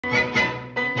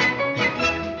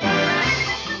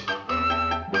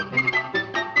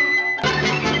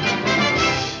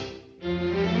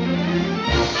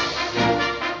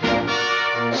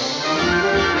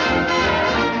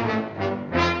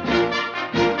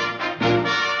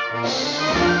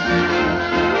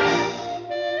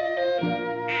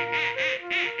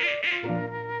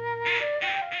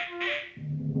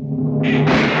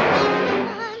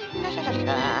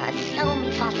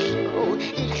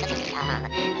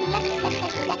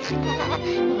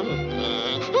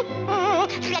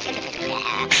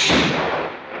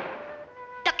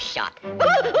Duck shot.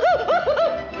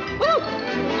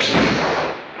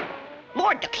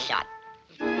 More duck shot.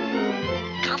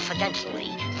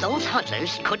 Confidentially, those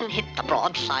hunters couldn't hit the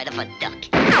broadside of a duck.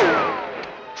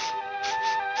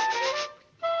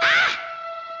 Ah!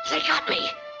 They got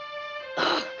me.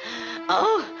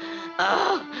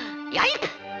 Yipe!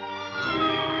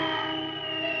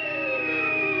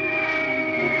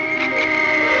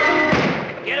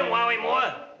 Get him, Wowie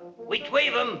Moore. We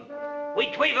tweave him.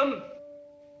 We tweave him.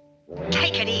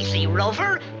 Take it easy,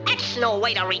 Rover. That's no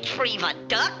way to retrieve a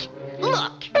duck.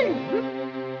 Look.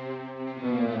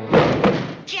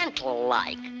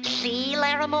 Gentle-like. See,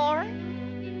 Larimore?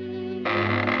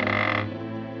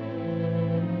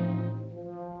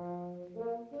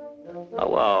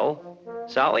 Hello.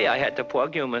 Sorry I had to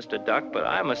plug you, Mr. Duck, but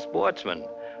I'm a sportsman.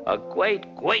 A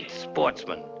great, great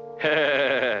sportsman.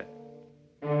 A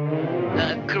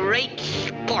great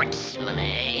sportsman,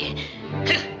 eh?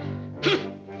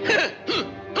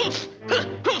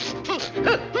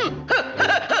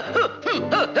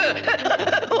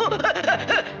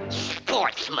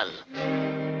 Sportsman.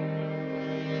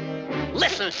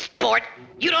 Listen, sport,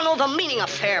 you don't know the meaning of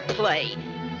fair play.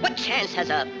 What chance has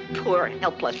a poor,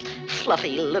 helpless,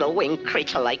 fluffy little winged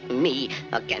creature like me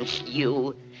against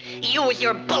you? You with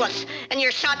your bullets, and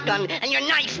your shotgun, and your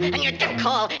knife, and your duck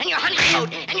call, and your hunting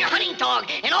coat, and your hunting dog,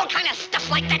 and all kind of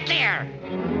stuff like that there.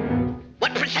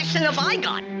 What protection have I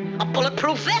got? A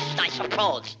bulletproof vest, I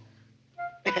suppose.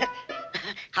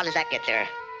 How does that get there?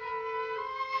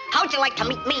 How'd you like to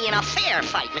meet me in a fair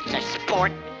fight, Mr.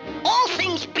 Sport? All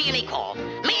things being equal,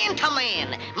 man to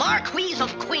man, Marquis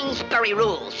of Queensberry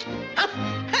rules. Huh?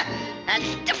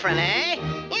 That's different, eh?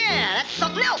 Yeah, that's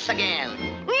something else again.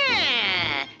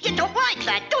 Yeah, you don't like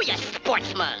that, do you,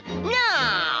 sportsman?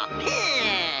 No.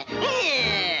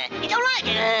 You don't like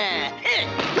it,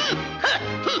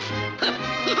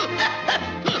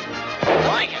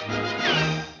 like it.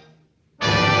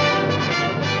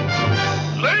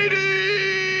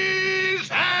 Ladies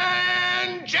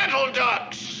and gentle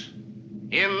ducks,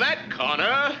 in that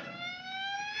corner...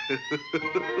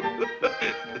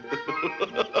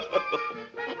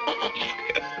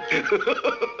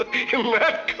 in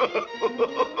that corner...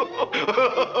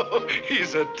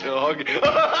 he's a dog.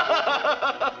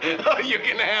 You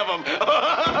can have him.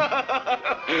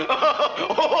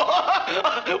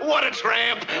 What a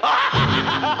tramp.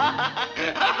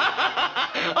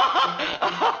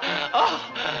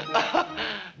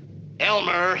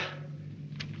 Elmer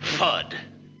Fudd.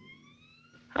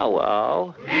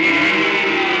 Hello.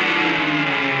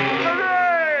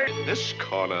 In this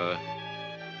corner,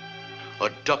 a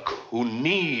duck who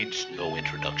needs no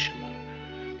introduction.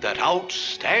 That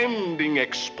outstanding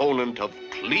exponent of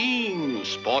clean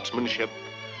sportsmanship.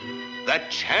 That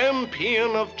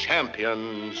champion of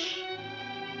champions.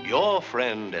 Your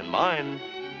friend and mine.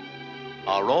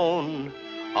 Our own,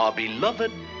 our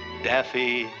beloved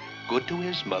Daffy, good to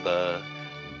his mother,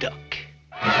 Duck.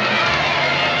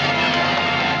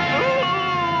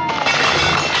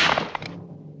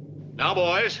 Now,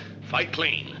 boys, fight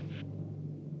clean.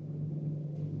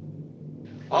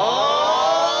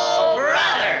 Oh,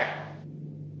 brother!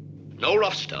 No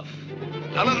rough stuff.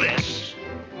 None of this.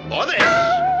 Or this.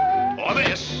 Or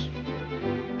this.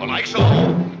 Or like so.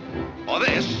 Or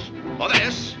this. Or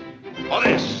this. Or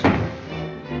this.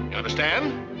 You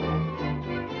understand?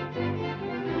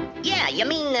 Yeah, you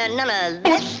mean none of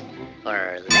this?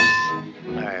 Or this?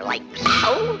 Or like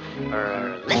so?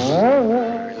 Or this?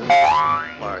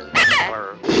 Or this?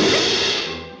 Or this?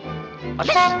 Or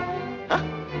this? Huh?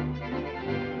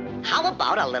 How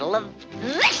about a little of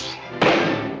this?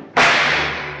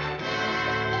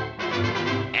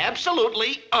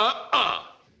 Absolutely,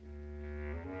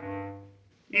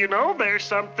 You know, there's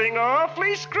something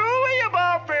awfully screwy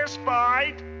about this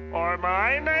fight, or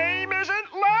my name isn't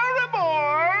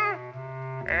Larimore.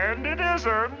 And it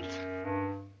isn't.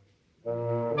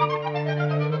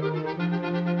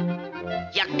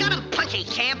 You got him, Punchy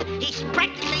Champ. He's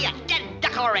practically a dead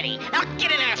duck already. Now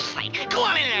get in there and fight. Go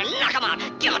on in there and knock him out.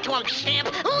 Give it to him,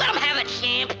 Champ. Let him have it,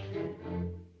 Champ.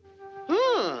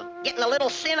 Getting a little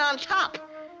thin on top.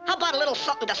 How about a little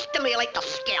something to stimulate the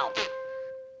scalp?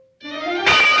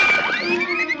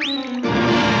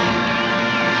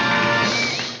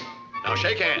 Now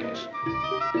shake hands.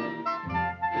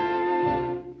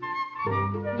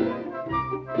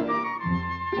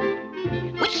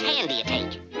 Which hand do you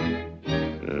take?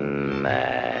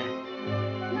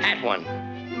 That one.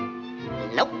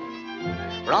 Nope.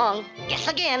 Wrong. Guess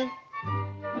again.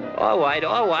 All right,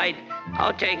 all right.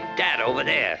 I'll take that over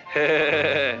there.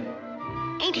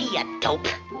 Ain't he a dope?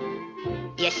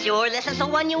 You sure this is the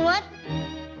one you want?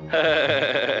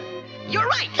 You're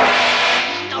right.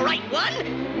 It's the right one.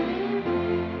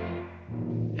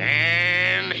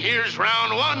 And here's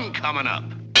round one coming up.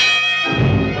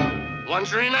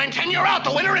 139.10, you're out.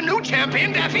 The winner and new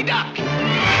champion, Daffy Duck.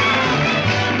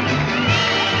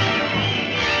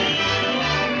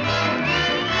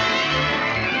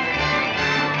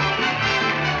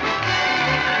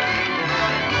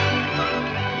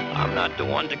 I'm not the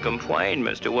one to complain,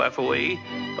 Mr. Wefferly,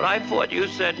 but I thought you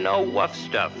said no wuff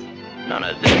stuff. None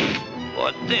of this,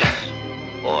 or this,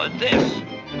 or this,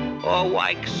 or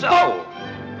like so,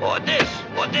 or this,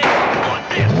 or this, or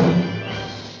this.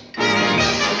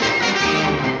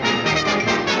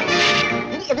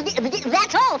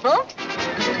 That's all, folks.